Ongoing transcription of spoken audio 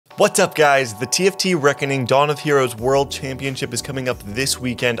What's up guys, the TFT Reckoning Dawn of Heroes World Championship is coming up this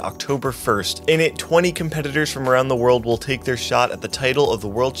weekend, October 1st. In it, 20 competitors from around the world will take their shot at the title of the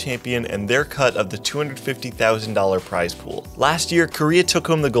World Champion and their cut of the $250,000 prize pool. Last year, Korea took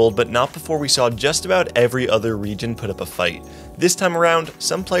home the gold, but not before we saw just about every other region put up a fight. This time around,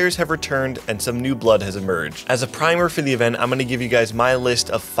 some players have returned and some new blood has emerged. As a primer for the event, I'm going to give you guys my list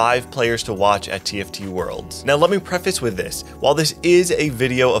of 5 players to watch at TFT Worlds. Now let me preface with this, while this is a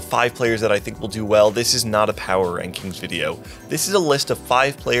video of 5 players that I think will do well, this is not a power rankings video. This is a list of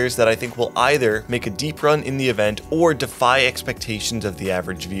 5 players that I think will either make a deep run in the event or defy expectations of the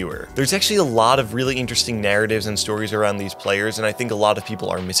average viewer. There's actually a lot of really interesting narratives and stories around these players, and I think a lot of people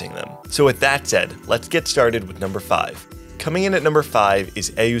are missing them. So with that said, let's get started with number 5. Coming in at number 5 is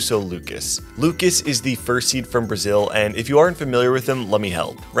eusouolucas. Lucas is the first seed from Brazil, and if you aren't familiar with him, let me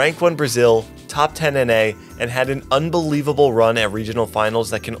help. Rank 1 Brazil, top 10 NA, and had an unbelievable run at regional finals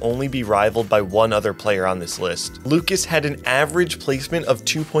that can only be rivaled by one other player on this list. Lucas had an average placement of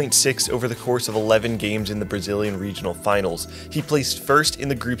 2.6 over the course of 11 games in the Brazilian regional finals. He placed first in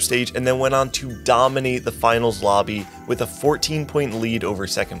the group stage and then went on to dominate the finals lobby with a 14-point lead over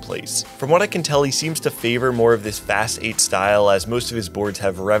second place. From what I can tell, he seems to favor more of this fast 8 style, as most of his boards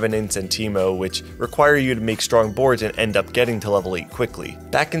have Revenants and Tomo, which require you to make strong boards and end up getting to level 8 quickly.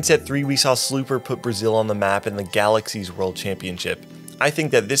 Back in set 3, we saw Slooper put Brazil on the map in the Galaxy's World Championship. I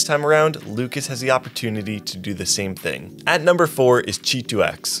think that this time around, Lucas has the opportunity to do the same thing. At number 4 is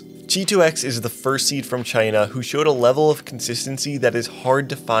qituX. qituX is the first seed from China who showed a level of consistency that is hard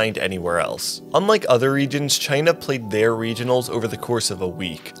to find anywhere else. Unlike other regions, China played their regionals over the course of a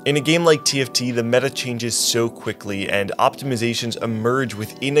week. In a game like TFT, the meta changes so quickly and optimizations emerge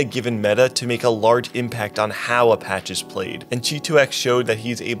within a given meta to make a large impact on how a patch is played, and qituX showed that he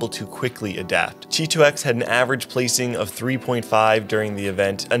is able to quickly adapt. qituX had an average placing of 3.5 during the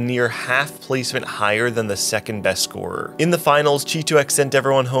event, a near half placement higher than the second best scorer. In the finals, qituX sent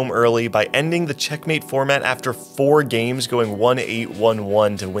everyone home early by ending the checkmate format after 4 games, going 1-8,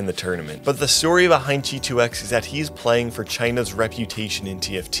 1-1 to win the tournament. But the story behind qituX is that he's playing for China's reputation in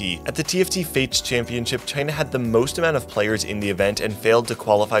TFT. At the TFT Fates Championship, China had the most amount of players in the event and failed to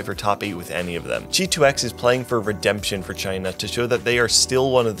qualify for top 8 with any of them. qituX is playing for redemption for China to show that they are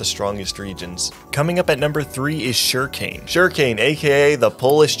still one of the strongest regions. Coming up at number 3 is shircane. Shircane, aka the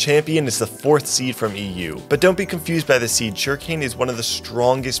Polish champion, is the 4th seed from EU. But don't be confused by the seed. Shircane is one of the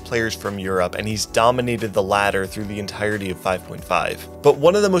strongest players from Europe, and he's dominated the ladder through the entirety of 5.5. But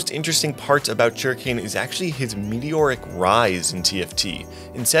one of the most interesting parts about shircane is actually his meteoric rise in TFT.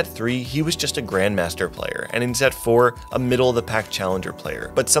 In set 3, he was just a Grandmaster player, and in set 4, a middle-of-the-pack challenger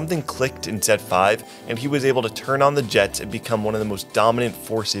player. But something clicked in set 5, and he was able to turn on the jets and become one of the most dominant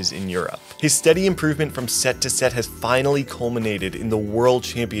forces in Europe. His steady improvement from set to set has finally culminated in the World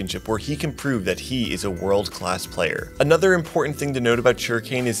Championship, where he can prove that he is a world-class player. Another important thing to note about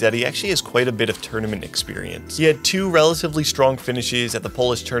shircane is that he actually has quite a bit of tournament experience. He had 2 relatively strong finishes at the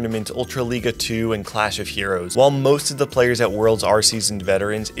Polish tournaments Ultraliga 2 and Clash of Heroes. While most of the players at Worlds are seasoned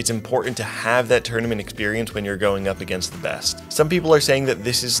veterans, it's important to have that tournament experience when you're going up against the best. Some people are saying that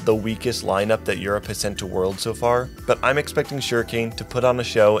this is the weakest lineup that Europe has sent to Worlds so far, but I'm expecting shircane to put on a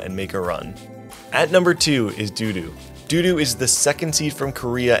show and make a run. At number 2 is ddudu. ddudu is the 2nd seed from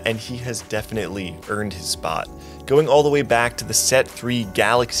Korea, and he has definitely earned his spot. Going all the way back to the set 3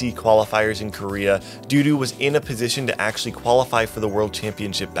 Galaxy qualifiers in Korea, ddudu was in a position to actually qualify for the World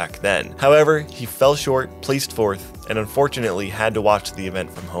Championship back then. However, he fell short, placed 4th, and unfortunately had to watch the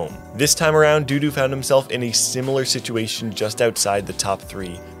event from home. This time around, ddudu found himself in a similar situation just outside the top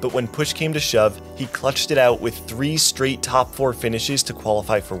 3, but when push came to shove, he clutched it out with 3 straight top 4 finishes to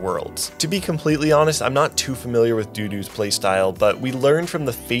qualify for Worlds. To be completely honest, I'm not too familiar with ddudu's playstyle, but we learned from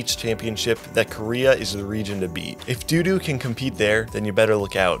the Fates Championship that Korea is the region to beat. If ddudu can compete there, then you better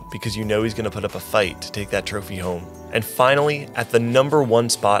look out, because you know he's going to put up a fight to take that trophy home. And finally, at the number 1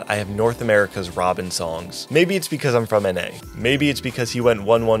 spot, I have North America's Robinsongz. Maybe it's because I'm from NA. Maybe it's because he went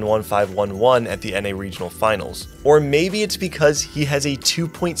 1-1-1-5-1-1 at the NA Regional Finals. Or maybe it's because he has a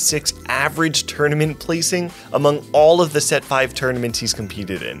 2.6 average tournament placing among all of the set 5 tournaments he's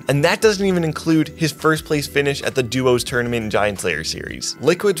competed in. And that doesn't even include his first place finish at the Duos tournament in Giant Slayer series.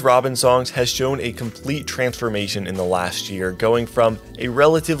 Liquid's Robinsongz has shown a complete transformation in the last year, going from a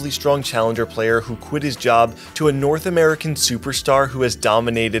relatively strong challenger player who quit his job to a North North American superstar who has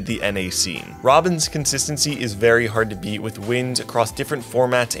dominated the NA scene. Robin's consistency is very hard to beat with wins across different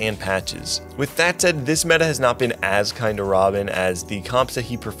formats and patches. With that said, this meta has not been as kind to Robin, as the comps that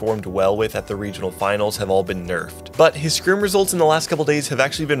he performed well with at the regional finals have all been nerfed. But his scrim results in the last couple days have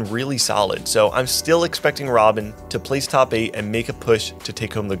actually been really solid, so I'm still expecting Robin to place top 8 and make a push to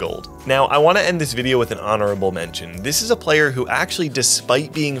take home the gold. Now, I want to end this video with an honorable mention. This is a player who actually,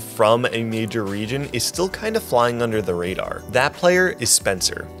 despite being from a major region, is still kind of flying under the radar. That player is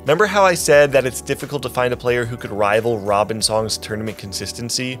Spencer. Remember how I said that it's difficult to find a player who could rival Robinsongz's tournament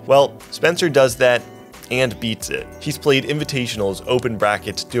consistency? Well, Spencer does that and beats it. He's played invitationals, open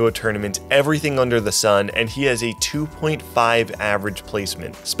brackets, duo tournaments, everything under the sun, and he has a 2.5 average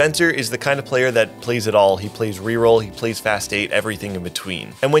placement. Spencer is the kind of player that plays it all. He plays reroll, he plays fast 8, everything in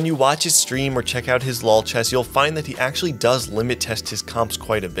between. And when you watch his stream or check out his lol chess, you'll find that he actually does limit test his comps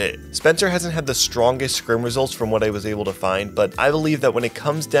quite a bit. Spencer hasn't had the strongest scrim results from what I was able to find, but I believe that when it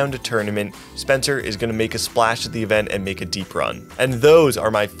comes down to tournament, Spencer is going to make a splash at the event and make a deep run. And those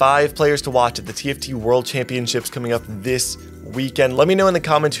are my 5 players to watch at the TFT World Championships coming up this weekend. Let me know in the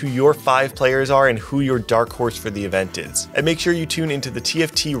comments who your 5 players are and who your dark horse for the event is. And make sure you tune into the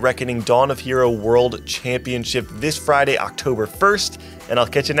TFT Reckoning Dawn of Hero World Championship this Friday, October 1st, and I'll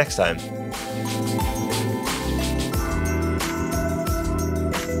catch you next time.